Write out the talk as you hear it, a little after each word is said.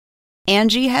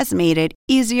Angie has made it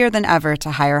easier than ever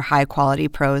to hire high-quality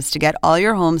pros to get all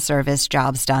your home service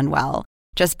jobs done well.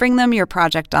 Just bring them your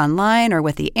project online or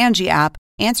with the Angie app,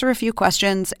 answer a few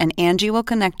questions, and Angie will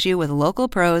connect you with local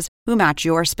pros who match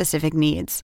your specific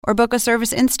needs. Or book a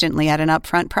service instantly at an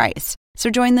upfront price. So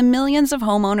join the millions of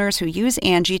homeowners who use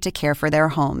Angie to care for their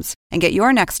homes and get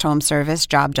your next home service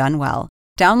job done well.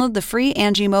 Download the free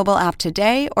Angie mobile app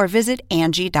today or visit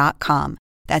Angie.com.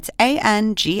 That's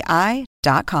ANGI.com.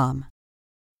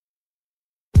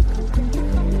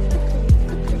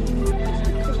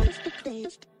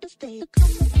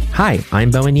 Hi,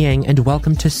 I'm Bowen Yang, and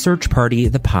welcome to Search Party,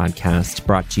 the podcast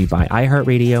brought to you by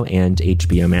iHeartRadio and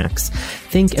HBO Max.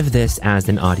 Think of this as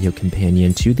an audio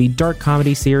companion to the dark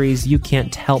comedy series you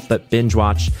can't help but binge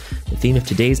watch. The theme of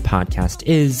today's podcast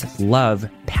is love,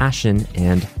 passion,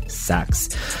 and sex.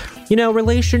 You know,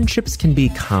 relationships can be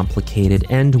complicated,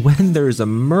 and when there's a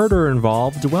murder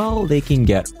involved, well, they can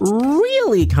get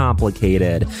really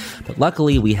complicated. But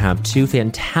luckily, we have two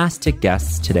fantastic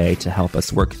guests today to help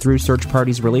us work through Search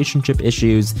Party's relationship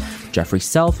issues. Jeffrey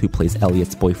Self, who plays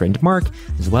Elliot's boyfriend Mark,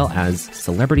 as well as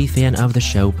celebrity fan of the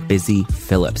show, Busy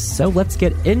Phillips. So let's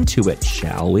get into it,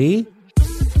 shall we?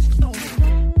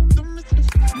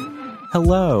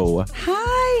 Hello.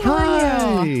 Hi,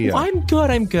 how are you?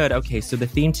 I'm good. Okay, so the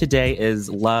theme today is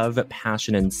love,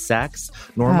 passion, and sex.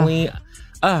 Normally,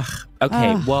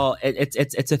 well,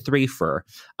 it's a threefer.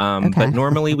 But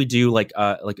normally we do like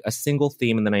a single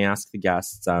theme, and then I ask the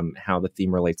guests how the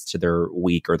theme relates to their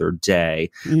week or their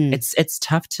day. It's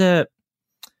tough to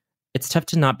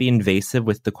not be invasive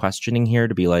with the questioning here,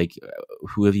 to be like,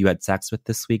 who have you had sex with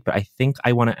this week? But I think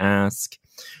I want to ask,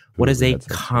 what is a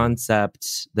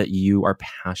concept that you are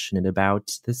passionate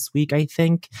about this week? I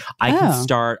think I can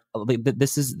start.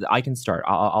 I can start.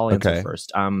 I'll answer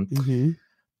first. I'm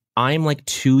like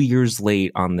 2 years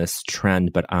late on this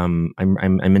trend, but I'm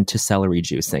into celery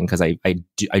juicing because I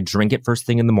drink it first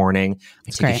thing in the morning.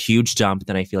 I take a huge dump,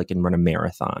 then I feel like I can run a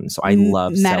marathon. So I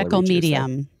love medical celery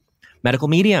medium. Juicing. Medical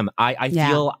medium.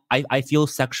 I feel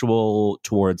sexual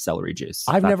towards celery juice.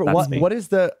 I've never. What is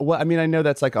the? What I mean, I know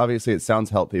that's like obviously it sounds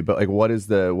healthy, but like, what is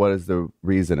the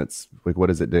reason? It's like, what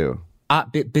does it do?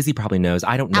 Busy probably knows.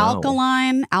 I don't know.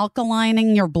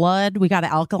 Alkalining your blood. We got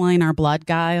to alkaline our blood,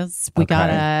 guys. We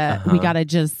gotta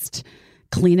just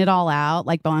clean it all out.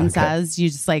 Like Bowen says, you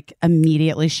just like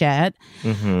immediately shit.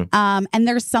 And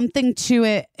there's something to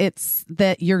it. It's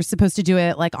that you're supposed to do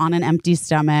it like on an empty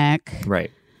stomach, right?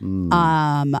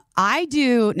 I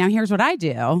do. Now here's what I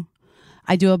do.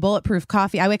 I do a bulletproof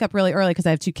coffee. I wake up really early because I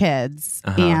have two kids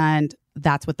and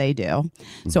that's what they do.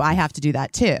 So I have to do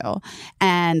that too.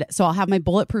 And so I'll have my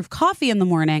bulletproof coffee in the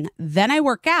morning. Then I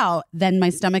work out. Then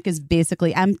my stomach is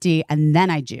basically empty. And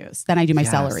then I juice. Then I do my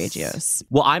celery juice.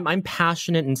 Well, I'm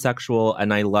passionate and sexual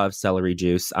and I love celery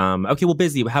juice. Okay, well,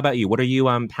 Busy, how about you? What are you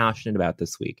passionate about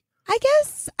this week? I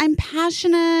guess I'm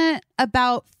passionate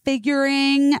about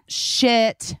figuring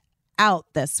shit out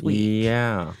this week.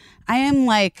 Yeah. I am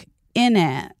like in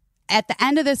it. At the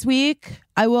end of this week,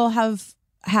 I will have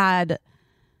had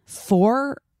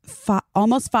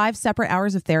almost 5 separate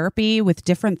hours of therapy with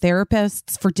different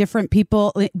therapists for different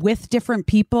people, with different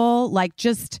people. Like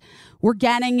just, we're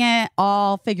getting it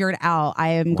all figured out. I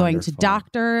am going to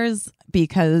doctors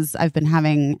because I've been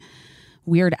having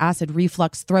weird acid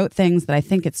reflux throat things that I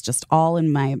think it's just all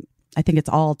I think it's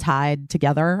all tied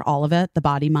together, all of it, the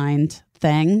body mind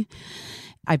thing.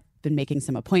 I've been making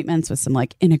some appointments with some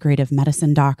like integrative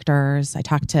medicine doctors. I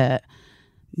talked to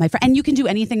my friend, and you can do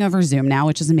anything over Zoom now,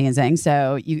 which is amazing.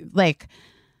 So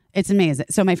it's amazing.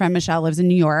 So my friend Michelle lives in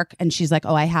New York and she's like,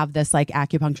 oh, I have this like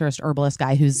acupuncturist herbalist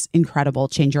guy who's incredible,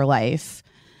 change your life.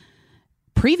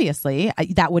 Previously,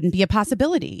 that wouldn't be a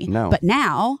possibility. No. But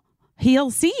now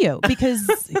he'll see you because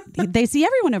they see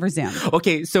everyone over Zoom.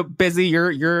 Okay, so Busy,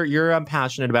 you're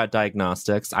passionate about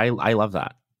diagnostics. I love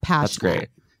that. Passionate. That's great.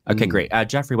 Okay, great.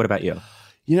 Jeffrey, what about you?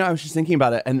 You know, I was just thinking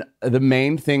about it, and the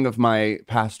main thing of my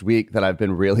past week that I've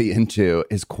been really into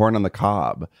is corn on the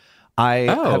cob.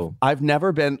 I've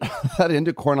never been that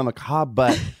into corn on the cob,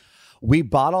 but we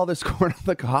bought all this corn on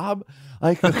the cob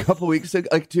like a couple weeks ago,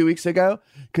 like 2 weeks ago,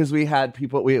 because we had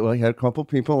people. We had a couple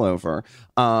people over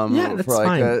for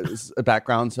like a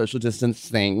background social distance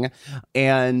thing,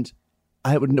 and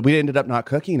we ended up not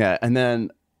cooking it, and then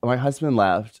my husband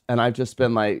left, and I've just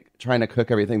been like trying to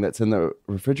cook everything that's in the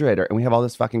refrigerator, and we have all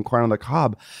this fucking corn on the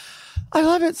cob. I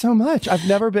love it so much. I've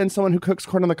never been someone who cooks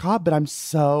corn on the cob, but I'm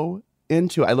so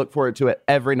into it. I look forward to it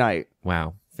every night.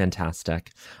 Wow.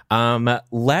 Fantastic.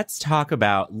 Let's talk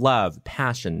about love,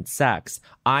 passion, sex.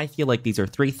 I feel like these are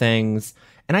three things,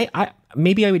 and I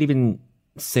maybe I would even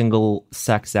single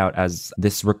sex out as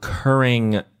this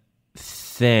recurring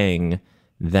thing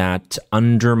that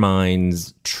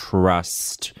undermines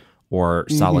trust or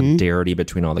solidarity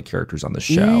between all the characters on the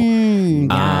show.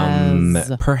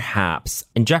 Yes. Perhaps.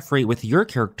 And Jeffrey, with your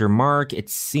character, Mark, it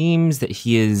seems that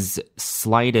he is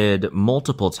slighted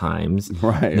multiple times.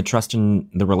 Right. And the trust in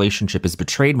the relationship is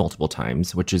betrayed multiple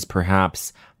times, which is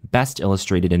perhaps best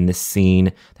illustrated in this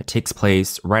scene that takes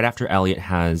place right after Elliot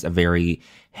has a very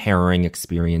harrowing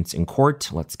experience in court.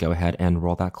 Let's go ahead and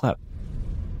roll that clip.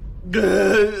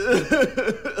 Elliot!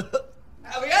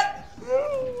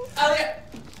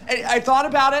 I thought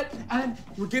about it, and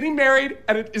we're getting married,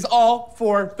 and it is all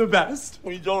for the best.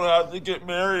 We don't have to get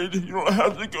married. You don't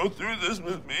have to go through this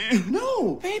with me.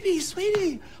 No, baby,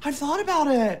 sweetie, I've thought about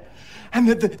it. And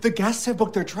the guests have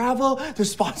booked their travel, their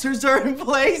sponsors are in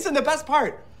place, and the best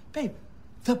part, babe,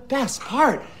 the best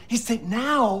part is that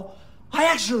now I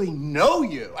actually know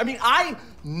you. I mean, I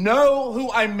know who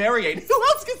I'm marrying. Who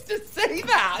else gets to say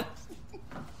that?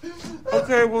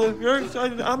 Okay, well, if you're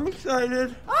excited, I'm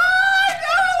excited. I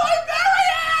know I'm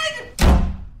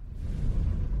marrying!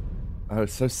 Oh,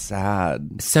 so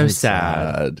sad. So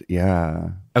sad. Yeah.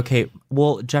 Okay,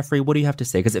 well, Jeffrey, what do you have to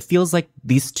say? Because it feels like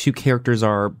these two characters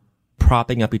are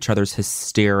propping up each other's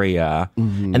hysteria.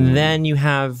 And then you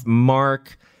have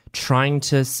Mark trying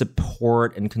to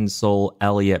support and console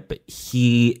Elliot, but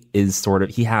he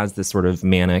has this sort of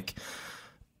manic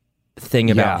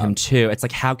thing about him too. It's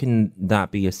like, how can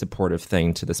that be a supportive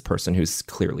thing to this person who's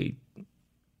clearly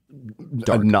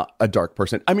dark? Not a dark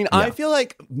person. I mean, I feel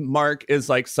like Mark is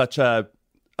like such a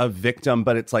victim,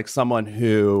 but it's like someone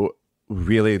who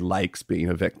really likes being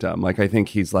a victim. Like, I think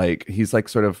he's like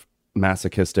sort of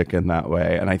masochistic in that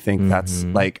way. And I think that's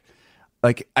like,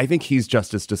 I think he's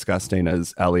just as disgusting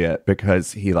as Elliot,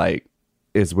 because he like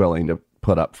is willing to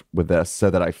put up with this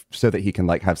so that he can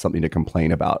like have something to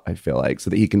complain about. I feel like, so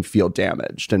that he can feel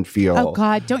damaged and feel, oh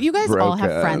God, don't you guys broken. all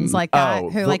have friends like that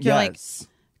who like, you're like,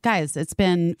 guys, it's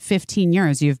been 15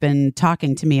 years you've been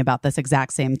talking to me about this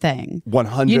exact same thing.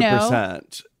 100%. You know?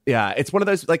 Yeah, it's one of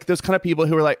those like those kind of people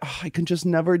who are like, oh, I can just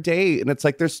never date. And it's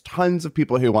like, there's tons of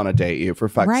people who want to date you, for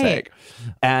fuck's sake.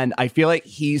 And I feel like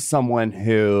he's someone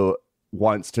who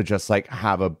wants to just like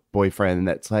have a boyfriend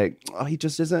that's like, oh, he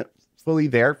just isn't fully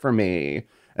there for me.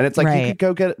 And it's like, you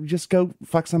could just go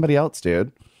fuck somebody else,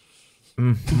 dude.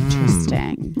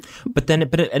 Interesting. But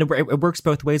it works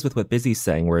both ways with what Busy's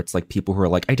saying, where it's like people who are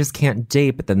like, I just can't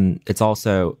date. But then that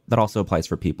also applies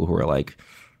for people who are like,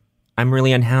 I'm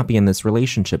really unhappy in this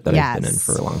relationship that I've been in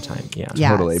for a long time. Yeah,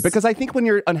 totally. Because I think when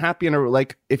you're unhappy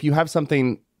if you have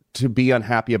something to be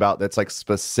unhappy about that's like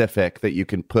specific, that you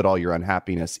can put all your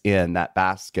unhappiness in that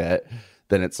basket,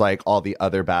 then it's like all the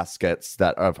other baskets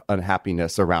that of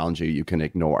unhappiness around you can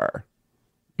ignore.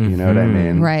 You know what I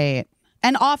mean? Right.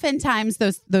 And oftentimes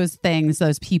those things,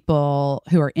 those people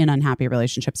who are in unhappy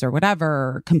relationships or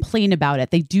whatever complain about it.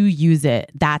 They do use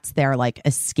it. That's their like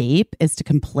escape, is to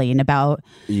complain about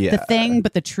the thing.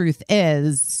 But the truth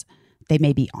is they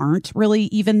maybe aren't really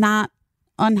even that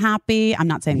unhappy. I'm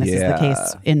not saying this is the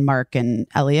case in Mark and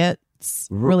Elliot's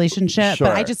relationship,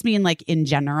 but I just mean like in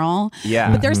general.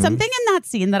 Yeah. But there's something in that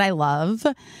scene that I love.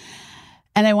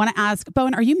 And I want to ask,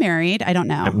 Bowen, are you married? I don't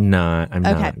know. I'm not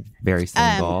very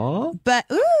single. But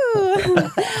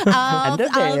and a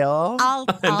veil.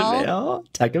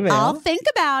 Take a veil. I'll think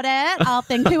about it. I'll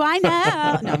think who I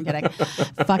know. No, I'm kidding.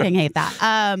 Fucking hate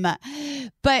that.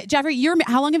 But Jeffrey,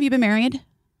 how long have you been married?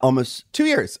 Almost 2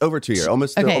 years. Over 2 years.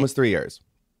 Almost 3 years.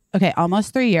 Okay,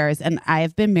 almost 3 years, and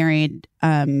I've been married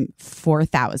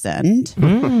 4,000.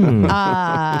 Congrats!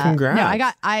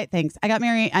 No, thanks. I got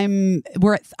married.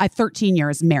 We're at 13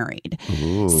 years married.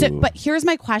 Ooh. So, but here's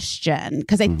my question,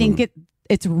 because I think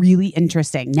it's really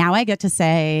interesting. Now I get to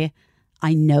say,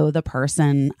 I know the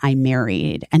person I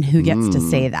married, and who gets to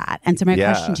say that. And so my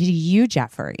question to you,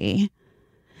 Jeffrey,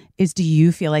 is, do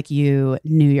you feel like you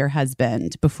knew your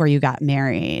husband before you got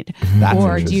married?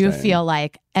 Or do you feel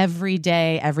like every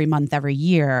day, every month, every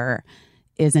year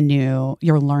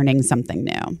you're learning something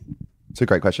new? It's a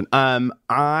great question.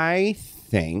 I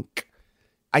think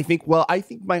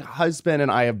my husband and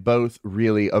I have both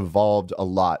really evolved a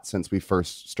lot since we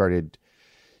first started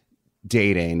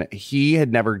dating. He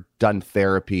had never done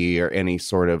therapy or any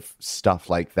sort of stuff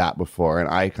like that before. And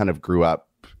I kind of grew up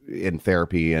in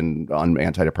therapy and on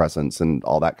antidepressants and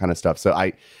all that kind of stuff. So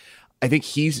I think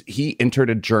he entered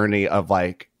a journey of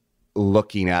like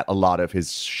looking at a lot of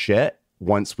his shit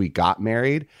once we got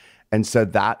married. And so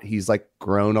that he's like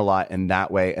grown a lot in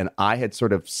that way. And I had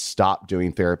sort of stopped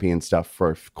doing therapy and stuff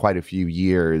for quite a few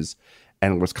years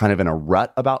and was kind of in a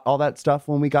rut about all that stuff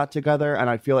when we got together. And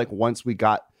I feel like once we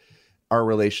got our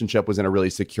relationship was in a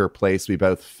really secure place. We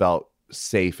both felt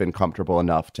safe and comfortable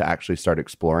enough to actually start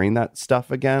exploring that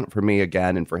stuff again, for me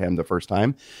again, and for him the first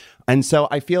time. And so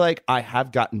I feel like I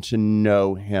have gotten to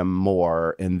know him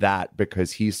more in that,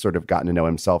 because he's sort of gotten to know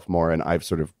himself more, and I've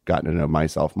sort of gotten to know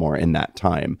myself more in that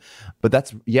time. But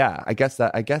that's, yeah, I guess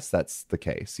that's the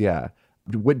case. Yeah.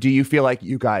 What do you feel like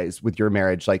you guys with your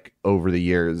marriage, like over the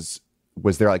years,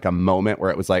 was there like a moment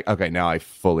where it was like, okay, now I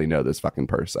fully know this fucking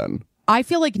person? I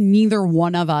feel like neither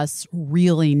one of us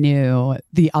really knew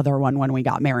the other one when we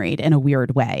got married, in a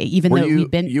weird way, even though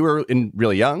you were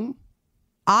really young?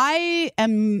 I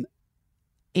am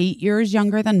 8 years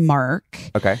younger than Mark.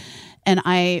 Okay. And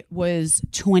I was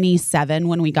 27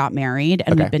 when we got married,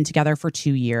 and we've been together for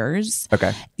 2 years.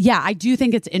 Okay. Yeah, I do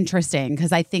think it's interesting,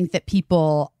 because I think that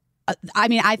people,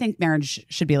 I think marriage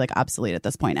should be like obsolete at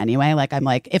this point anyway. Like, I'm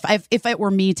like, if it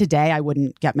were me today, I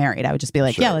wouldn't get married. I would just be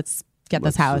like, yeah, let's get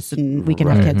this house and we can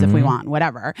have kids if we want,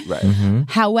 whatever. Right.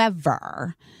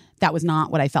 However, that was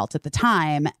not what I felt at the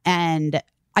time. And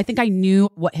I think I knew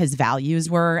what his values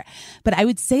were, but I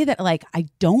would say that, like, I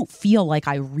don't feel like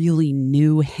I really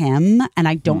knew him, and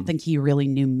I don't think he really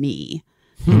knew me.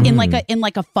 In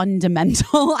like a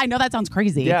fundamental, I know that sounds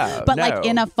crazy, but like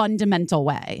in a fundamental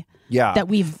way. Yeah. That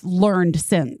we've learned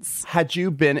since. Had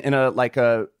you been in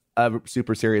a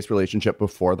super serious relationship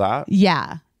before that?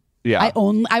 Yeah. Yeah.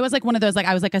 I was like one of those, like,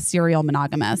 I was like a serial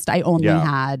monogamist. I only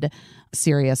had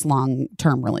serious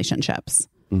long-term relationships.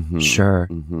 Mm-hmm. Sure.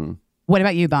 Mm-hmm. What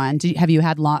about you, Bon? Have you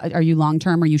had are you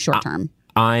long-term or are you short-term?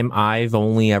 I've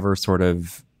only ever sort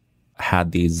of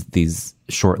had these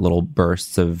short little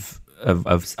bursts of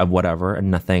whatever, and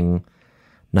nothing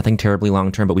terribly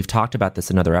long-term. But we've talked about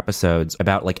this in other episodes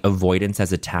about like avoidance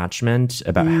as attachment,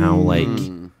 about how like,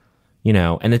 you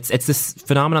know, and it's this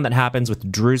phenomenon that happens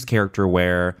with Drew's character,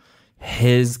 where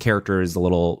his character is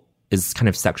kind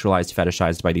of sexualized,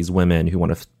 fetishized by these women who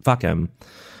want to fuck him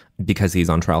because he's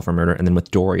on trial for murder. And then with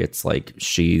Dory, it's like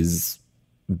she's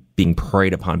being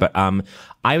preyed upon. But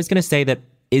I was going to say that,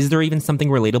 is there even something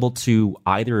relatable to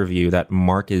either of you that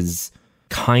Mark is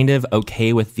kind of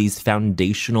okay with these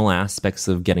foundational aspects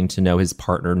of getting to know his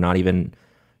partner, not even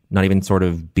sort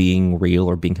of being real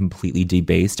or being completely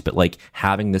debased, but like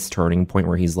having this turning point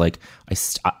where he's like,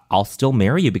 I'll still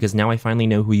marry you because now I finally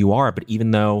know who you are. But even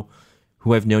though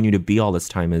who I've known you to be all this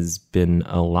time has been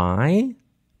a lie,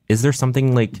 is there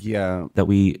something like that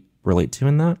we relate to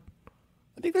in that?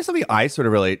 I think there's something I sort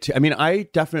of relate to. I mean, I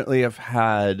definitely have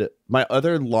had my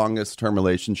other longest term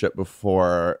relationship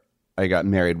before I got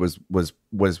married was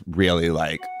really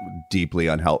like deeply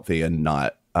unhealthy and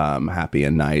not happy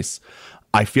and nice.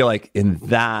 I feel like in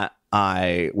that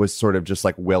I was sort of just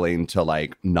like willing to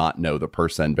like not know the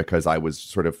person, because I was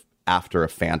sort of after a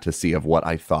fantasy of what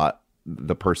I thought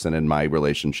the person in my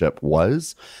relationship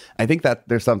was. I think that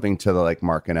there's something to the like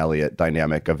Mark and Elliot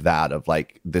dynamic of that, of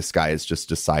like, this guy has just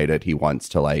decided he wants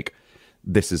to like,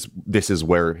 this is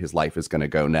where his life is going to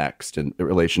go next, and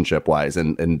relationship wise,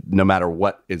 and no matter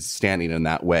what is standing in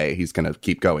that way, he's going to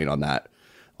keep going on that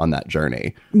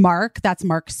journey. That's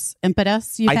Mark's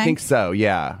impetus, you think? I think so.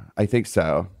 Yeah, I think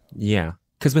so. Yeah,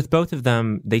 because with both of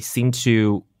them, they seem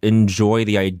to enjoy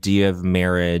the idea of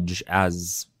marriage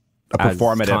as a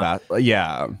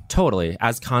performative. Totally,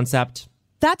 as concept.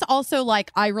 That's also like,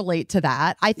 I relate to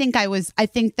that. I think that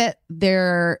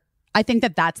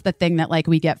that's the thing that like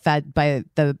we get fed by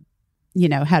the, you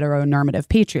know, heteronormative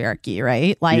patriarchy,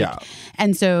 right? Like,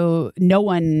 and so no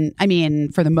one, I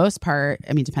mean, for the most part,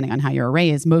 I mean, depending on how you're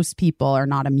raised, most people are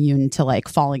not immune to like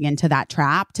falling into that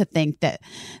trap, to think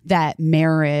that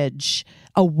marriage,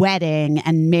 a wedding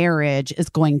and marriage is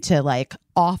going to like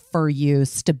offer you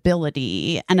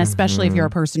stability. And especially if you're a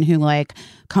person who like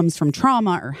comes from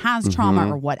trauma or has trauma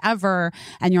or whatever,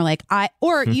 and you're like,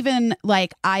 even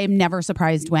like, I am never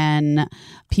surprised when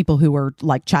people who were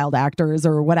like child actors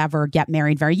or whatever get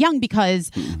married very young,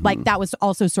 because like that was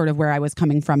also sort of where I was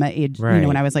coming from at age, you know,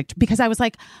 when I was like, because I was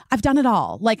like, I've done it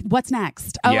all. Like, what's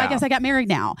next? Oh, I guess I got married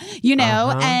now, you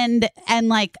know? And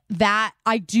like that,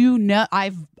 I do know,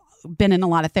 I've been in a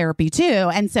lot of therapy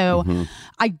too. And so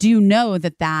I do know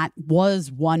that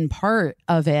was one part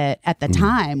of it at the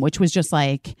time, which was just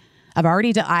like,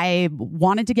 I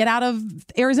wanted to get out of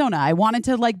Arizona. I wanted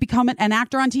to like become an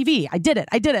actor on TV. I did it.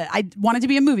 I wanted to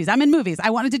be in movies. I'm in movies.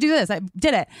 I wanted to do this. I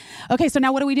did it. Okay. So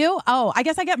now what do we do? Oh, I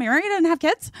guess I get married and have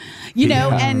kids, you know?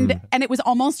 And it was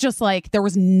almost just like,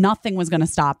 nothing was going to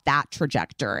stop that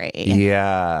trajectory.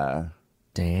 Yeah.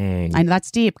 Dang. I know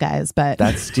that's deep, guys, but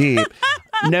that's deep.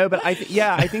 No, but I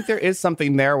think there is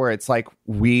something there where it's like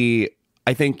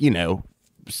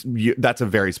that's a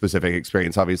very specific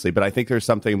experience, obviously. But I think there's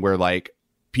something where like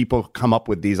people come up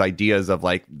with these ideas of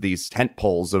like these tent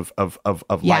poles of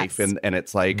life, and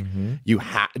it's like you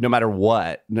have, no matter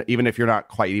what, even if you're not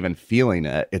quite even feeling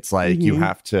it, it's like you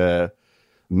have to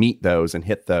meet those and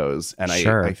hit those, and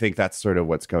I think that's sort of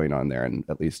what's going on there, and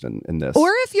at least in this.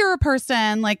 Or if you're a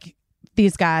person like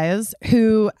these guys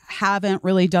who haven't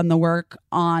really done the work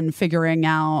on figuring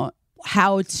out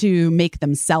how to make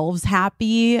themselves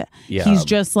happy, he's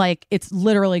just like, it's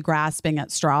literally grasping at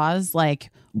straws,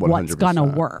 like 100%. What's gonna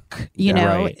work, you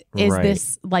know? Is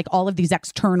this like all of these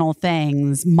external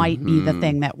things might be the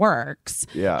thing that works?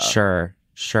 Sure,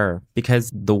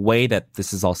 because the way that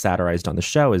this is all satirized on the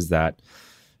show is that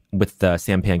with the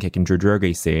Sam Pancake and Drew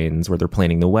Droege scenes where they're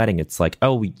planning the wedding, it's like,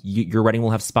 oh, your wedding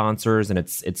will have sponsors and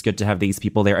it's good to have these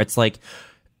people there. It's like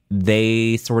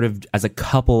they sort of, as a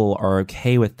couple, are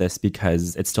okay with this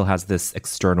because it still has this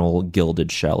external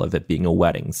gilded shell of it being a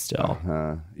wedding still.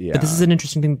 But this is an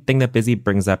interesting thing that Busy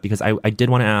brings up, because I did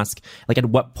want to ask, like, at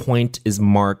what point is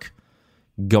Mark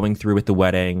going through with the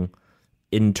wedding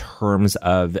in terms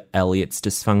of Elliot's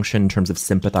dysfunction, in terms of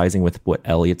sympathizing with what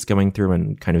Elliot's going through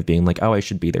and kind of being like, oh, I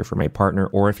should be there for my partner,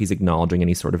 or if he's acknowledging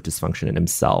any sort of dysfunction in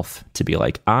himself to be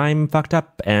like, I'm fucked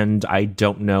up and I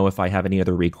don't know if I have any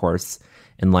other recourse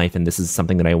in life, and this is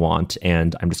something that I want,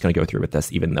 and I'm just going to go through with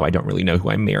this even though I don't really know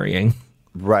who I'm marrying.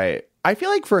 Right. I feel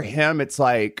like for him, it's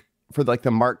like, for like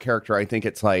the Mark character, I think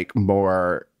it's like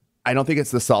more, I don't think it's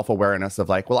the self-awareness of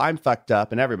like, well, I'm fucked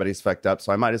up and everybody's fucked up,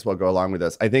 so I might as well go along with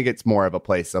this. I think it's more of a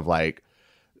place of like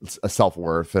a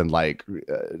self-worth and like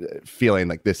feeling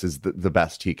like this is the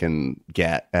best he can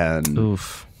get. And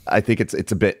I think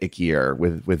it's a bit ickier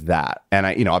with that. And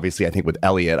I, obviously I think with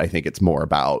Elliot, I think it's more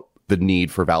about the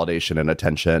need for validation and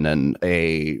attention and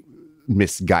a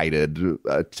misguided,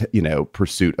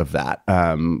 pursuit of that,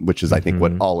 which is, I think,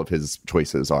 what all of his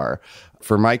choices are.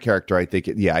 For my character, I think,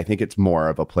 I think it's more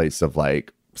of a place of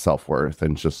like self-worth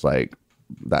and just like,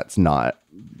 that's not,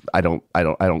 I don't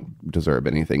deserve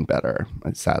anything better.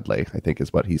 Sadly, I think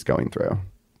is what he's going through.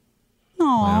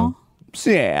 Aww.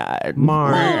 Sad.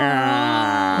 Mark.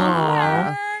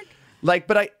 Like,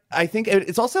 but I think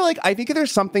it's also like, I think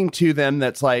there's something to them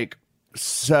that's like,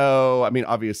 so, I mean,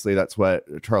 obviously that's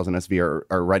what Charles and SV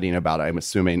are writing about, I'm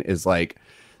assuming, is like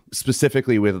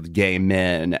specifically with gay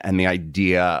men and the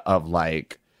idea of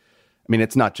like, I mean,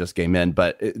 it's not just gay men,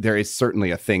 but there is certainly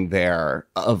a thing there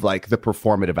of like the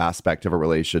performative aspect of a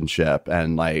relationship.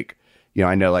 And like,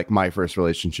 I know like my first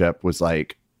relationship was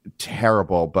like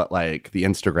terrible, but like the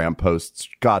Instagram posts,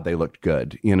 God, they looked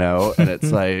good, and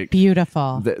it's like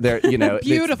beautiful. They're,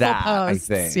 beautiful that, posts.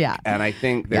 I think. Yeah. And I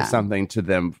think there's something to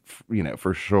them,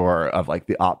 for sure, of like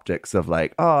the optics of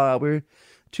like, oh, we're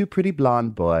two pretty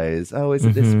blonde boys. Oh,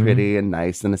 isn't this pretty and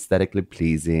nice and aesthetically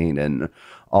pleasing and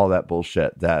all that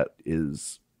bullshit that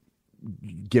is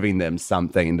giving them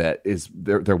something that is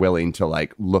they're willing to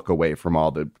like look away from all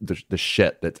the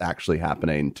shit that's actually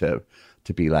happening to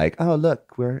be like, oh,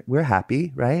 look, we're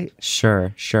happy, right?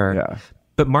 Sure. Yeah.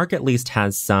 But Mark at least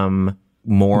has some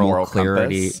moral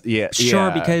clarity. Compass. Yeah.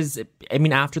 Sure, because I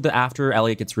mean, after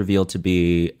Elliot gets revealed to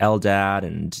be Eldad,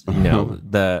 and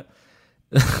the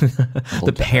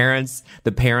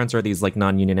parents are these like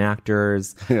non-union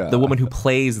actors. Yeah. The woman who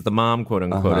plays the mom, quote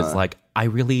unquote, is like, I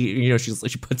really,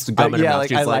 she puts the gum in her mouth.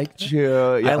 She's I liked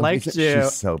you. Yeah, I liked you.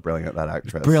 She's so brilliant, that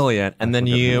actress. Brilliant. And then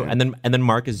and then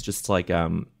Mark is just like,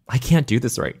 I can't do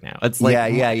this right now. It's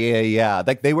like, yeah.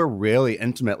 Like they were really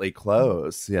intimately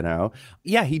close,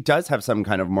 Yeah, he does have some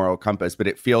kind of moral compass, but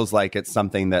it feels like it's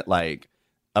something that like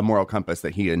a moral compass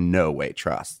that he in no way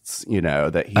trusts,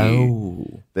 that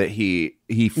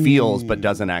he feels but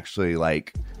doesn't actually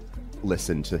like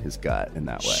listen to his gut in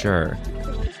that way. Sure.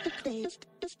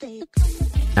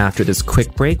 After this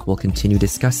quick break, we'll continue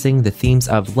discussing the themes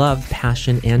of love,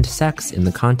 passion, and sex in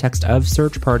the context of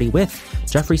Search Party with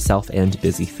Jeffrey Self and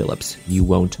Busy Phillips. You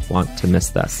won't want to miss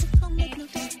this.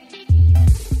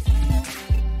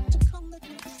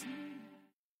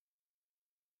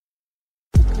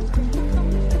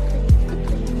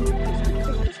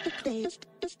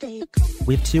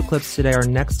 We have two clips today. Our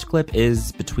next clip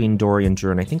is between Dory and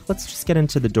Drew, and I think let's just get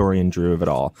into the Dory and Drew of it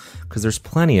all, because there's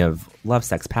plenty of love,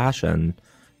 sex, passion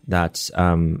that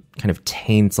kind of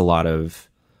taints a lot of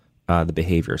the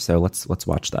behavior. So let's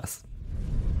watch this.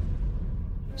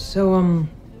 So,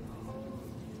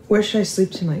 where should I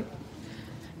sleep tonight?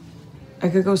 I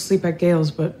could go sleep at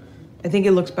Gail's, but I think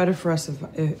it looks better for us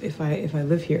if I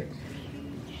live here.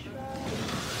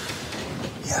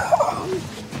 Yeah.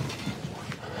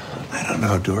 I don't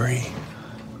know, Dory.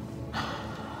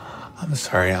 I'm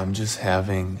sorry, I'm just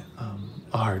having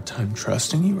a hard time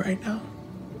trusting you right now.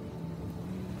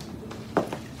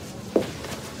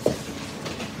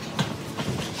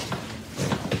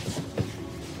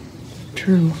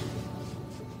 true,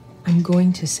 I'm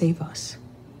going to save us.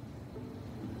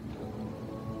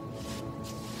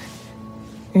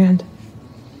 And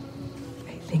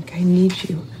I think I need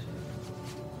you.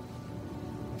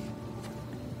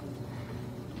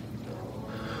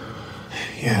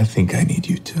 Yeah, I think I need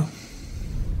you too.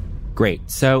 Great.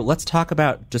 So let's talk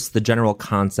about just the general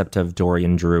concept of Dory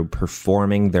and Drew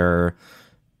performing their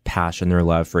passion, their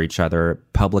love for each other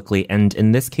publicly, and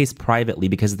in this case privately,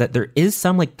 because that there is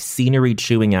some like scenery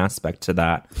chewing aspect to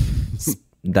that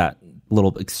that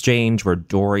little exchange where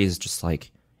Dory is just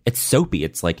like, it's soapy.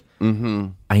 It's like,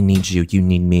 I need you, you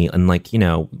need me, and like, you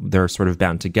know, they're sort of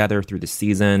bound together through the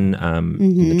season,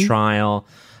 in the trial.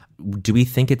 Do we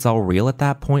think it's all real at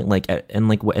that point? Like,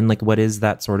 what is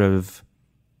that sort of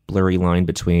blurry line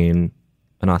between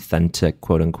an authentic,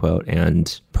 quote unquote,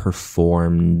 and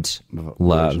performed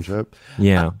love?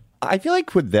 Yeah. I feel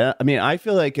like with that, I mean, I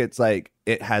feel like it's like,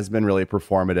 it has been really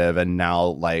performative, and now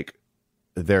like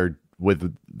they're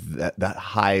with that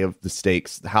high of the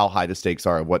stakes, how high the stakes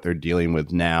are of what they're dealing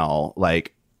with now.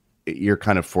 Like, you're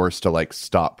kind of forced to like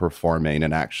stop performing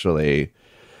and actually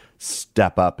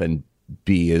step up and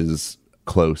be as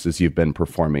close as you've been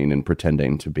performing and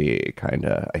pretending to be, kind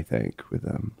of, I think, with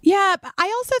them. Yeah, but I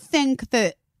also think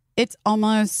that it's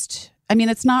almost, I mean,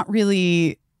 it's not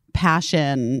really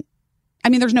passion. I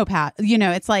mean, there's no you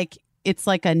know, it's like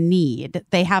a need.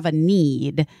 They have a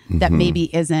need that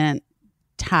maybe isn't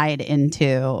tied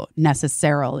into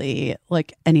necessarily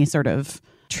like any sort of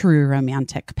true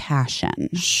romantic passion.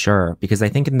 Sure, because I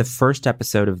think in the first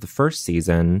episode of the first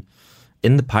season,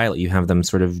 in the pilot, you have them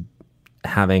sort of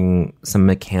having some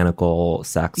mechanical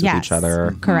sex with each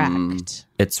other. Correct.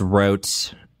 It's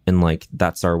rote and like,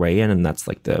 that's our way in, and that's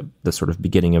like the sort of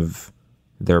beginning of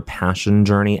their passion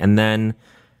journey. And then,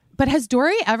 but has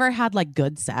Dory ever had like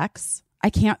good sex? I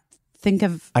can't think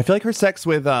of. I feel like her sex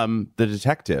with the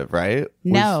detective, right?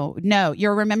 No,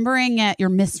 you're remembering it. You're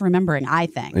misremembering, I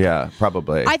think. Yeah,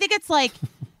 probably. I think it's like,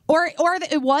 or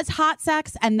it was hot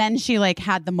sex, and then she like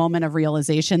had the moment of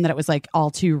realization that it was like all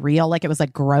too real. Like it was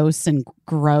like gross and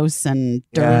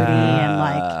dirty,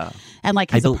 and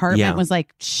like his apartment was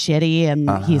like shitty,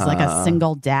 and he's like a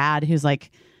single dad who's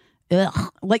like,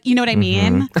 ugh, like, you know what I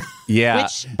mean? Yeah.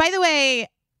 Which, by the way,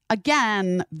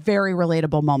 again, very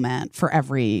relatable moment for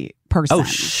every person. Oh,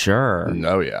 sure.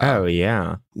 Oh, yeah. Oh,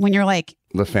 yeah. When you're like,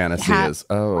 the fantasy is,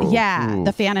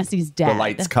 the fantasy's dead. The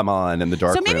lights come on in the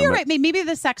dark room. So maybe you're right. Maybe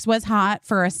the sex was hot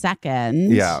for a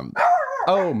second. Yeah.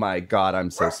 Oh, my God. I'm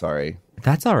so sorry.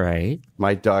 That's all right.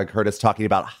 My dog heard us talking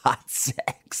about hot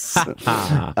sex.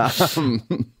 My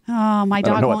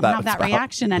dog won't have that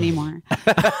reaction anymore.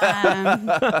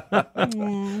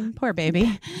 Poor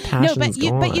baby. Passion's but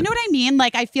you know what I mean?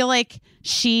 Like, I feel like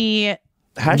she...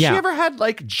 Has she ever had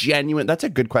like genuine... That's a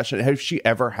good question. Has she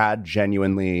ever had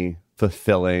genuinely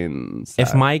fulfilling sex?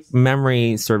 If my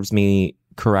memory serves me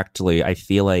correctly, I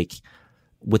feel like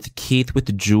with Keith,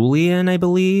 with Julian, I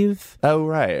believe. Oh,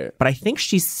 right. But I think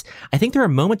there are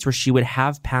moments where she would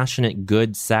have passionate,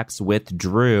 good sex with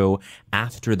Drew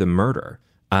after the murder,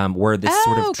 where this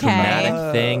sort of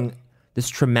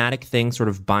traumatic thing sort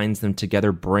of binds them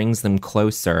together, brings them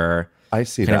closer. I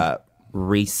see that.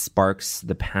 Re-sparks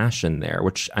the passion there,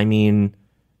 which, I mean,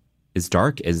 is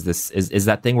dark. Is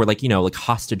that thing where, like, you know, like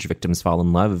hostage victims fall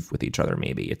in love with each other,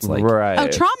 maybe. It's like, right. Oh,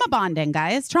 trauma bonding,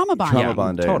 guys. Trauma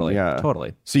bonding.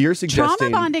 Totally. So you're suggesting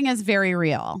trauma bonding is very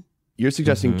real. You're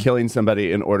suggesting killing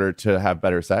somebody in order to have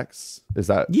better sex? Is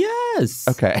that? Yes.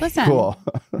 Okay. Listen, cool.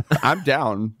 I'm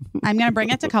down. I'm going to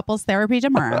bring it to couples therapy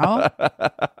tomorrow.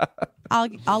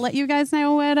 I'll let you guys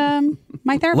know what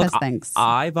my therapist thinks.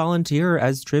 I volunteer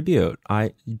as tribute.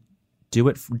 I do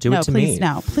it to me.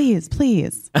 No, please.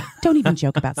 Don't even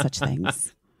joke about such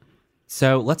things.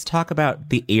 So let's talk about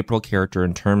the April character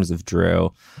in terms of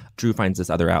Drew. Drew finds this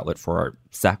other outlet for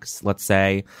sex, let's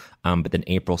say, but then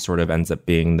April sort of ends up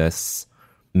being this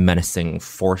menacing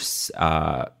force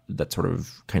that sort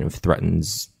of kind of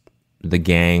threatens the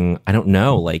gang. I don't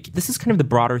know. Like, this is kind of the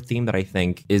broader theme that I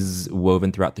think is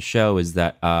woven throughout the show, is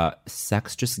that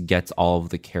sex just gets all of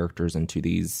the characters into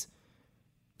these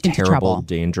terrible,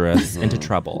 dangerous, into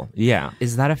trouble. Yeah.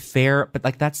 Is that a fair, but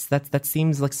like that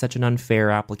seems like such an unfair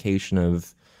application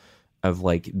of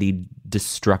like the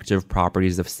destructive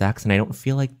properties of sex. And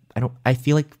I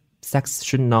feel like sex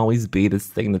shouldn't always be this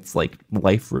thing that's like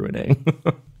life ruining.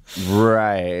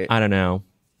 Right. I don't know.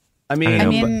 I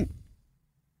mean,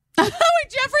 Jeffrey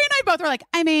and I both were like,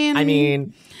 I mean, yeah.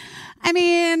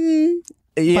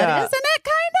 but isn't it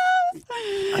kind of?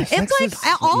 It's like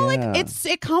all like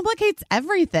it complicates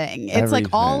everything. It's like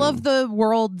all of the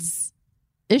world's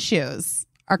issues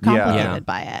are complicated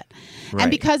by it. Right. And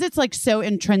because it's like so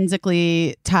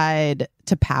intrinsically tied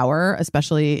to power,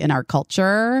 especially in our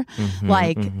culture,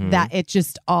 that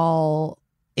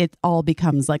it all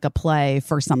becomes like a play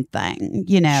for something,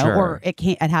 you know, or it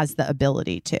has the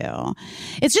ability to.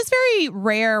 It's just very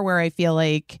rare where I feel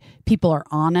like people are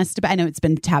honest about, I know it's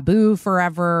been taboo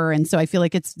forever. And so I feel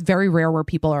like it's very rare where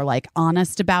people are like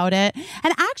honest about it.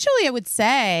 And actually I would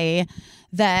say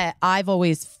that I've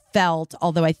always felt,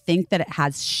 although I think that it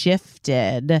has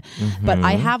shifted, but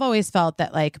I have always felt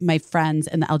that like my friends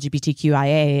in the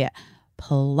LGBTQIA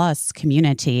plus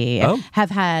community have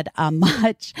had a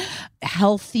much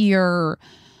healthier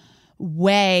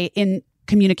way in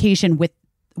communication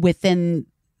within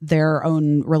their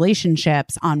own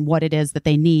relationships on what it is that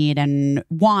they need and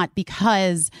want,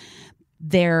 because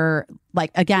they're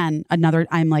like, again,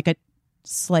 I'm like a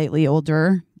slightly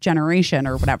older generation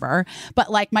or whatever,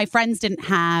 but like my friends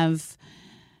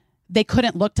they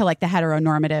couldn't look to like the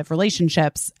heteronormative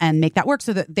relationships and make that work.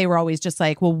 So that they were always just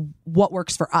like, well, what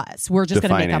works for us? We're just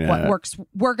going to make up what works.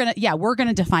 We're going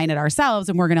to define it ourselves,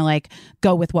 and we're going to like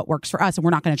go with what works for us. And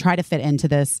we're not going to try to fit into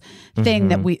this thing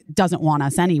that doesn't want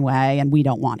us anyway. And we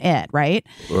don't want it. Right.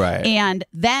 Right. And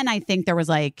then I think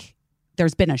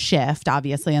there's been a shift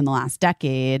obviously in the last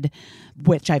decade,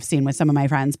 which I've seen with some of my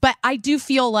friends, but I do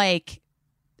feel like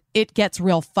it gets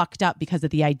real fucked up because of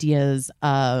the ideas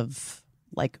of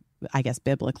like, I guess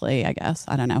biblically, I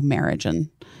don't know, marriage and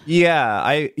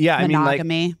monogamy. I mean,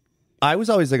 like, I was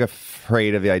always like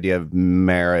afraid of the idea of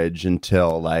marriage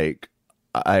until like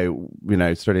I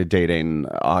started dating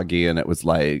Augie, and it was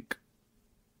like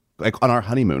on our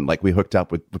honeymoon, like we picked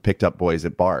up boys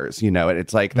at bars, you know, and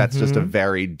it's like that's just a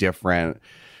very different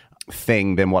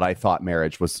thing than what I thought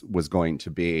marriage was going to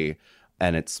be.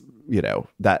 And it's, you know,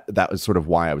 that was sort of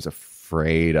why I was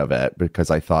afraid of it, because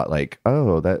I thought like,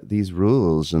 oh, that these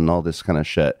rules and all this kind of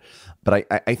shit. But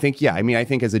I think, I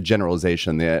think as a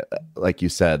generalization, like you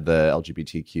said, the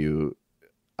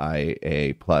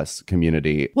LGBTQIA plus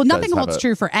community. Well, nothing holds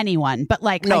true for anyone, but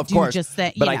like, no, I of do course. just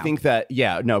think, but I think that,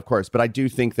 of course. But I do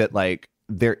think that like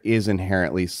there is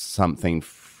inherently something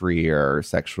freer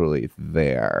sexually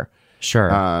there.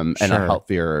 Sure. And a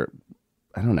healthier,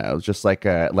 I don't know, just like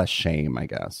less shame, I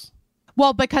guess.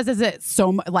 Well, because is it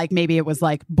so like maybe it was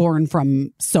like born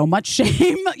from so much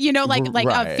shame, you know, like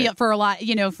I feel for a lot,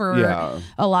 you know, for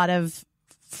a lot of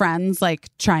friends, like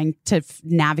trying to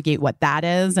navigate what that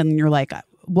is, and you're like,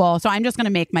 well, so I'm just going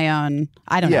to make my own.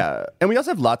 I don't know. Yeah, and we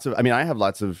also have I have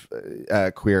lots of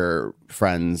queer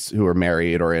friends who are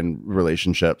married or in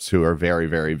relationships who are very,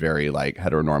 very, very like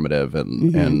heteronormative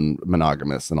and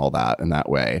monogamous and all that in that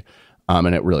way.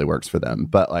 And it really works for them.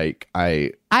 But like,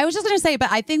 I was just going to say,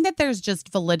 but I think that there's just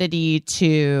validity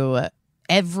to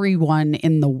everyone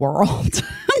in the world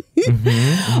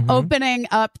opening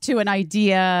up to an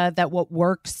idea that what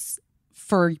works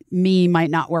for me might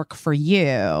not work for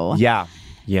you. Yeah.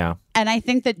 Yeah. And I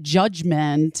think that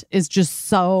judgment is just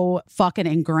so fucking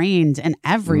ingrained in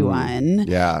everyone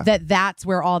that's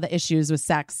where all the issues with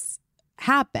sex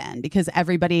happen, because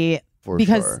everybody,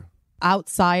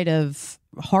 outside of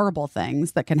horrible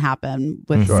things that can happen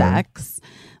with sex,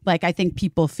 like I think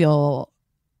people feel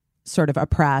sort of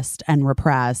oppressed and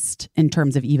repressed in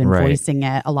terms of even voicing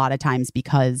it a lot of times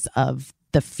because of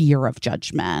the fear of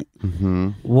judgment.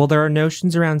 Well, there are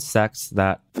notions around sex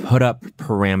that put up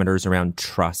parameters around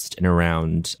trust and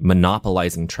around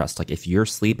monopolizing trust. Like if you're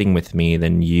sleeping with me,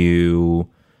 then you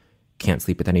can't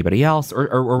sleep with anybody else,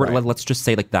 or let's just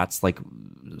say like that's like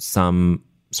some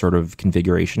sort of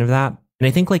configuration of that. And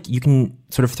I think like you can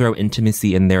sort of throw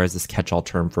intimacy in there as this catch-all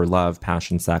term for love,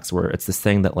 passion, sex, where it's this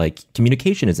thing that like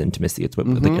communication is intimacy. It's what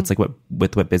it's like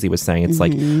what Busy was saying. It's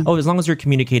like, oh, as long as you're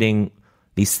communicating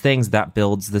these things, that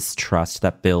builds this trust,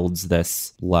 that builds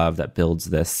this love, that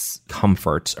builds this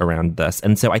comfort around this.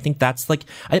 And so I think that's like,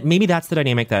 maybe that's the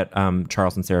dynamic that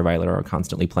Charles and Sarah Violet are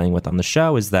constantly playing with on the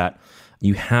show, is that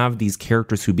you have these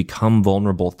characters who become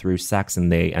vulnerable through sex,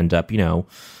 and they end up, you know,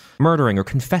 murdering or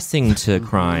confessing to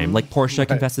crime, like Portia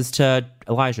confesses to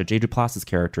Elijah, J. Duplass's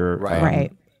character,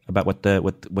 about what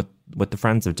the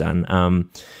friends have done.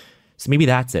 So maybe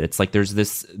that's it. It's like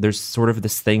there's sort of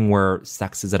this thing where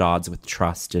sex is at odds with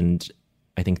trust, and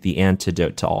I think the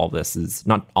antidote to all of this is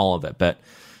not all of it, but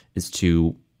is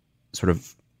to sort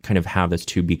of kind of have this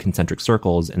two be concentric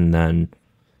circles, and then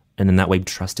that way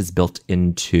trust is built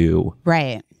into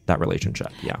that relationship.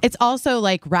 Yeah. It's also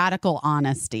like radical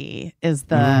honesty is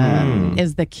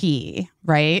the key,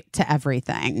 right, to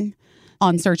everything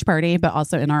on Search Party, but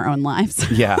also in our own lives.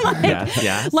 Yeah.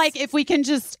 Like if we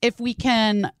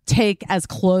can take as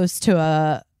close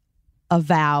to a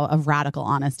vow of radical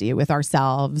honesty with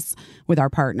ourselves, with our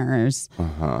partners,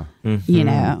 you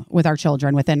know, with our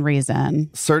children, within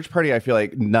reason. Search Party, I feel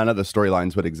like none of the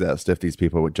storylines would exist if these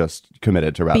people would just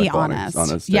committed to radical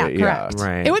honesty. Yeah, correct. Yeah.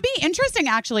 Right. It would be interesting,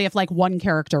 actually, if like one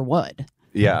character would.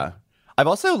 Yeah. I've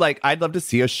also I'd love to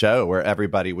see a show where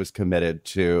everybody was committed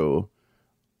to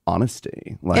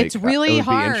honesty. It's really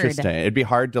hard. Be interesting. It'd be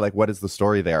hard to what is the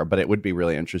story there, but it would be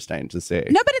really interesting to see.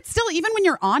 No, but it's still, even when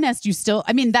you're honest, you still,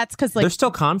 I mean, that's because there's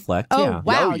still conflict. Oh, yeah.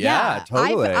 wow. Oh, yeah,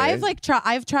 totally.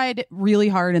 I've tried really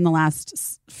hard in the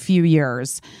last few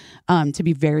years to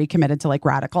be very committed to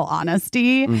radical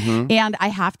honesty. And I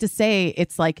have to say,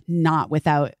 it's not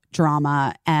without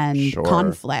drama and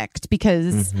conflict,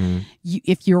 because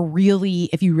if you really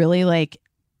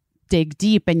dig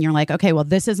deep and you're okay, well,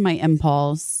 this is my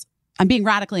impulse. I'm being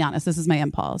radically honest. This is my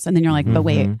impulse. And then you're but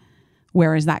wait,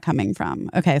 where is that coming from?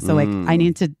 Okay. So I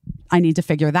need to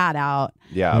figure that out.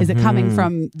 Yeah. Is it coming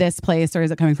from this place or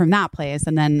is it coming from that place?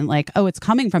 And then oh, it's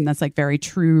coming from this very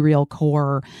true, real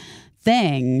core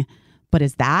thing. But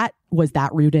was that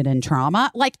rooted in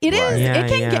trauma? It is, Yeah, it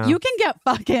can get, you can get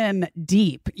fucking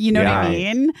deep. You know what I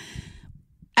mean?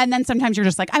 And then sometimes you're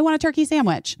just I want a turkey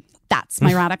sandwich. That's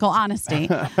my radical honesty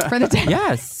for the day.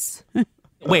 Yes.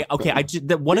 Wait, okay.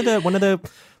 One of the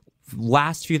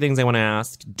last few things I want to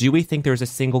ask, do we think there's a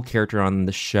single character on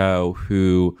the show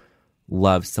who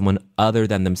loves someone other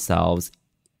than themselves,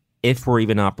 if we're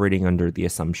even operating under the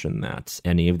assumption that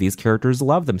any of these characters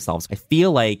love themselves? I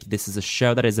feel like this is a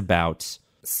show that is about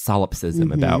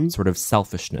solipsism, about sort of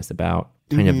selfishness, about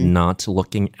kind of not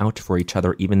looking out for each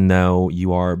other, even though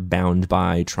you are bound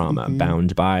by trauma,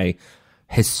 bound by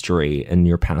history and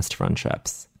your past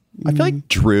friendships. I feel like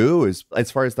Drew is,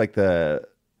 as far as the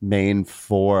main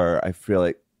four, I feel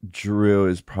like Drew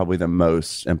is probably the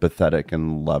most empathetic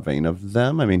and loving of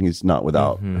them. I mean, he's not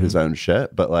without his own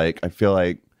shit, but I feel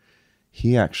like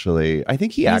he actually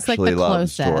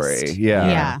loves Dory.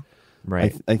 Yeah.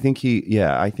 Right. I think he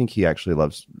actually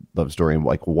loves Dory and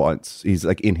wants, he's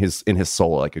in his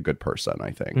soul, a good person,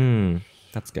 I think.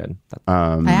 That's good.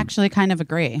 I actually kind of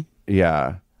agree.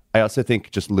 Yeah. I also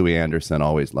think just Louis Anderson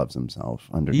always loves himself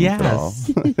underneath it all.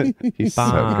 He's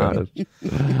so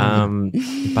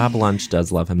good. Bob Lunch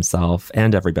does love himself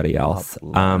and everybody else.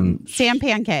 Sam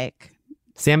Pancake.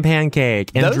 And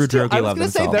Drew Droege love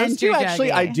themselves. Those two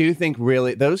actually, I do think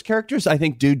really, those characters I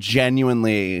think do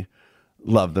genuinely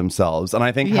love themselves, and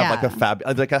I think have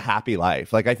a happy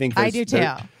life. I think I do too.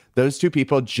 Those two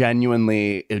people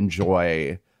genuinely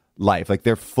enjoy life.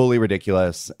 They're fully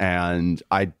ridiculous, and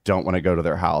I don't want to go to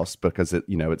their house because it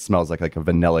smells like a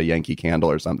vanilla Yankee candle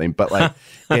or something. But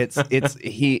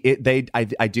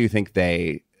I do think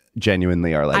they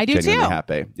genuinely are genuinely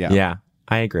happy. Yeah,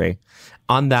 I agree.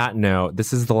 On that note,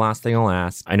 this is the last thing I'll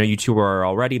ask. I know you two are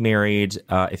already married.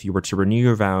 If you were to renew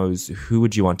your vows, who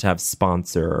would you want to have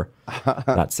sponsor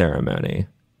that ceremony?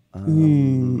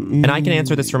 And I can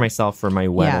answer this for myself for my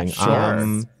wedding. Yeah,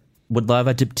 sure. Would love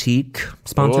a diptyque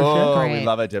sponsorship. Oh, Great. we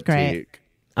love a diptyque. Great.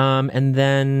 And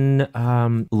then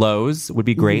Lowe's would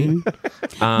be great.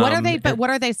 What are they? But what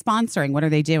are they sponsoring? What are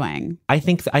they doing? I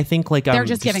think they're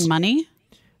just giving money.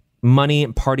 Money,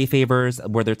 party favors,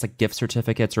 whether it's gift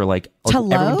certificates or to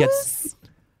Lowe's?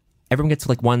 Everyone gets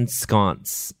one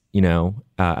sconce,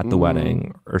 at the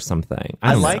wedding or something.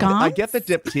 I get the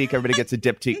diptyque. Everybody gets a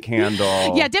diptyque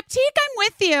candle. Yeah, diptyque, I'm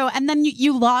with you. And then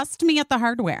you lost me at the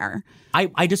hardware.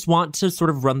 I just want to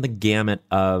sort of run the gamut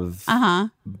of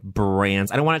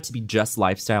brands. I don't want it to be just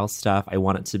lifestyle stuff. I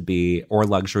want it to be, or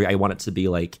luxury. I want it to be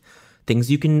things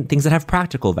that have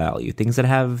practical value, things that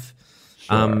have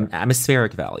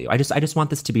atmospheric value. I just want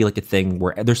this to be a thing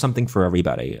where there's something for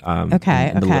everybody. In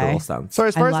the literal sense. So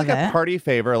as far as a party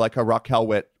favor, a Raquel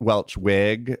Welch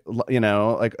wig,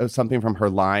 something from her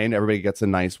line, everybody gets a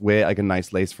nice wig, a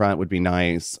nice lace front would be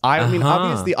nice. I mean,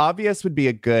 obviously, obvious would be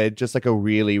a good, just a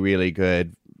really, really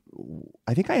good.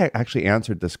 I think I actually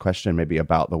answered this question maybe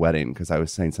about the wedding because I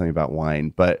was saying something about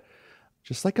wine, but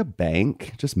just a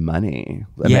bank, just money.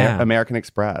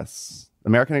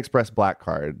 American Express Black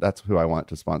Card. That's who I want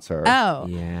to sponsor. Oh,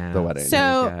 the wedding.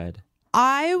 So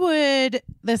I would.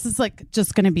 This is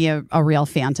just going to be a real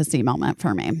fantasy moment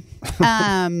for me.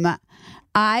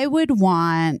 I would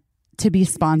want to be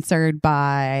sponsored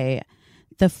by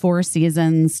the Four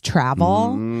Seasons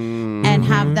Travel and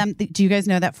have them. Do you guys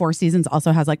know that Four Seasons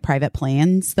also has private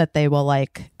planes that they will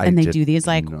and they do these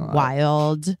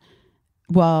wild.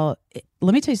 Well,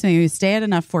 let me tell you something. You stay at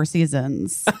enough Four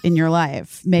Seasons in your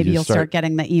life, maybe you'll start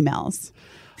getting the emails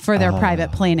for their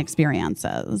private plane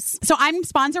experiences. So I'm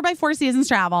sponsored by Four Seasons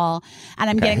Travel, and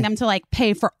I'm getting them to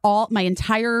pay for all my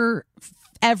entire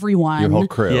everyone. Your whole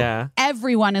crew. Yeah.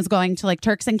 Everyone is going to like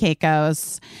Turks and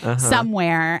Caicos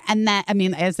somewhere. And then, I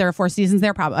mean, is there 4 seasons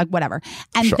there? Probably, like, whatever.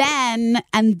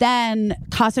 And then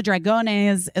Casa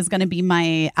Dragones is going to be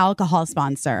my alcohol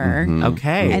sponsor.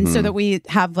 Okay. And so that we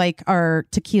have like our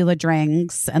tequila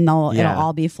drinks and it'll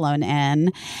all be flown in.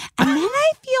 And then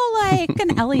I feel like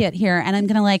an Elliot here and I'm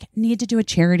going to like need to do a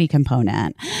charity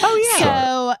component. Oh,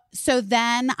 yeah. So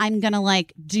then I'm going to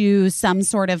like do some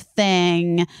sort of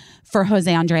thing for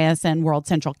Jose Andres and World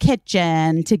Central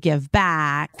Kitchen to give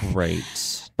back.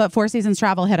 Great. But 4 Seasons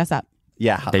Travel, hit us up.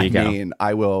 Yeah. There you go. I mean,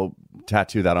 I will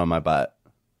tattoo that on my butt.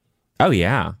 Oh,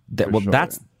 yeah. Sure.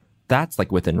 That's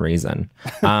like within reason.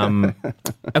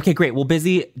 Okay, great. Well,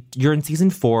 Busy, you're in season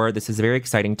 4. This is very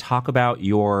exciting. Talk about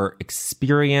your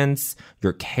experience,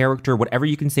 your character, whatever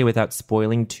you can say without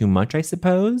spoiling too much, I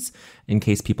suppose, in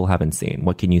case people haven't seen.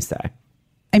 What can you say?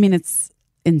 I mean, it's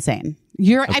insane.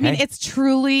 I mean, it's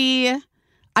truly,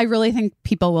 I really think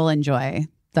people will enjoy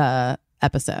the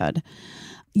episode.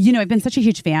 You know, I've been such a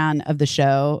huge fan of the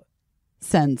show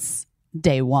since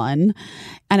day one.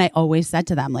 And I always said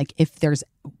to them, like, if there's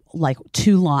like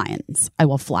 2 lines, I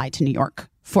will fly to New York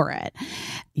for it.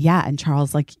 Yeah. And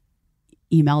Charles like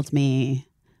emailed me,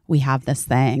 we have this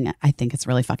thing. I think it's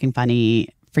really fucking funny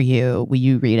for you. Will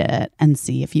you read it and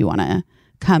see if you want to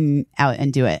come out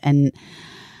and do it? And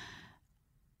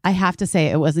I have to say,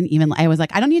 it wasn't even, I was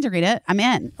like, I don't need to read it. I'm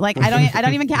in. Like, I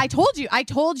don't even care. I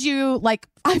told you, like,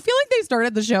 I feel like they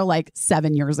started the show like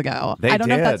 7 years ago. I don't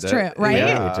know if that's true, right?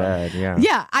 Yeah, they did, yeah.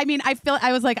 Yeah. I mean, I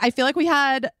feel like we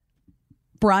had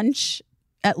brunch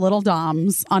at Little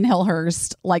Dom's on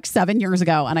Hillhurst like 7 years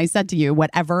ago. And I said to you,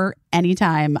 whatever,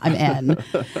 anytime, I'm in.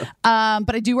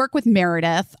 But I do work with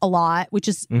Meredith a lot, which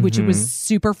was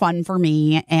super fun for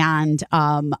me. And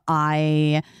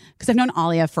because I've known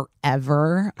Alia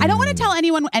forever. I don't want to tell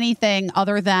anyone anything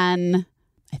other than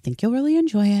I think you'll really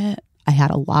enjoy it. I had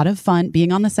a lot of fun.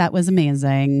 Being on the set was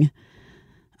amazing.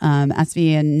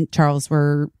 SV and Charles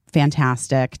were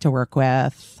fantastic to work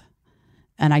with.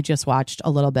 And I just watched a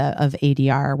little bit of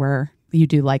ADR where you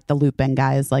do like the loop-in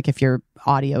guys, like if your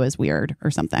audio is weird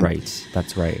or something. Right.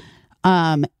 That's right.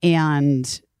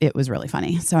 And it was really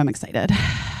funny. So I'm excited.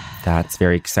 That's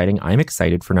very exciting. I'm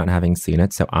excited for not having seen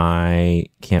it. So I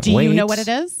can't wait. Do you know what it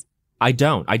is? I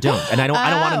don't. And I don't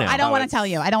want to know. I don't want to tell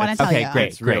you. I don't want to tell you. Okay, great.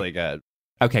 It's really good.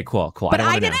 Okay, cool. But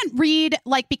I didn't read,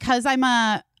 like, because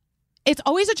it's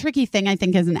always a tricky thing, I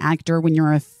think, as an actor when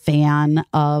you're a fan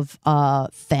of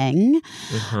a thing.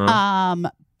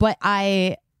 But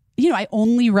I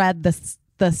only read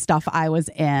the stuff I was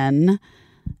in,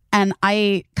 and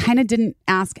I kind of didn't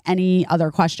ask any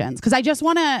other questions because I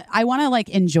want to like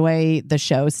enjoy the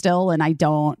show still, and I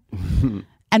don't.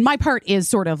 And my part is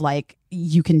sort of like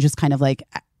you can just kind of like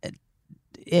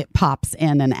it pops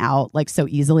in and out like so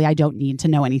easily. I don't need to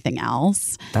know anything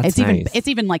else. That's nice. It's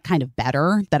even like kind of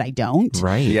better that I don't.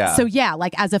 Right. Yeah. So yeah,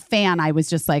 like as a fan, I was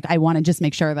just like, I want to just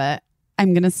make sure that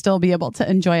I'm going to still be able to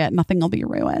enjoy it. Nothing will be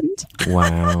ruined.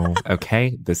 Wow.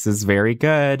 Okay. This is very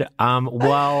good.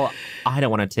 Well, I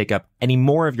don't want to take up any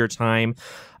more of your time.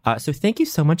 So thank you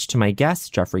so much to my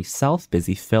guest, Jeffrey Self,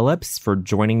 Busy Phillips, for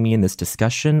joining me in this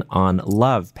discussion on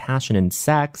love, passion, and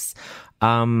sex.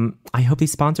 I hope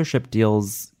these sponsorship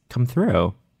deals come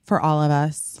through. For all of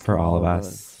us. For all of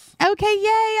us. Okay,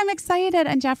 yay. I'm excited.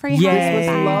 And Jeffrey, yay. This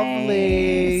was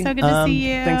lovely. So good to see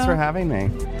you. Thanks for having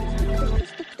me.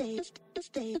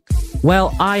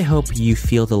 Well, I hope you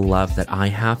feel the love that I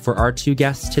have for our 2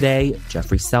 guests today,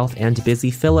 Jeffrey Self and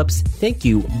Busy Phillips. Thank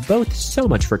you both so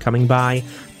much for coming by.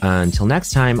 Until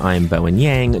next time, I'm Bowen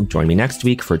Yang. Join me next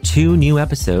week for 2 new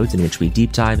episodes in which we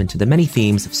deep dive into the many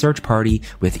themes of Search Party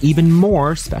with even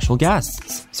more special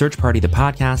guests. Search Party, the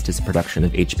podcast, is a production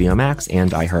of HBO Max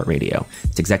and iHeartRadio.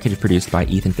 It's executive produced by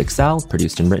Ethan Fixell,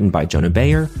 produced and written by Jonah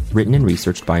Bayer, written and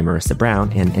researched by Marissa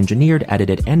Brown, and engineered,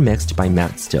 edited, and mixed by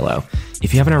Matt Stillo.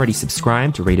 If you haven't already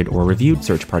subscribed, rated, or reviewed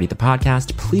Search Party, the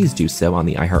podcast, please do so on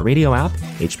the iHeartRadio app,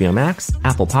 HBO Max,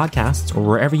 Apple Podcasts, or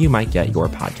wherever you might get your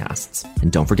podcasts.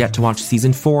 And don't forget to watch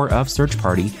Season 4 of Search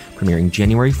Party, premiering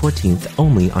January 14th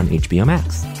only on HBO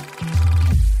Max.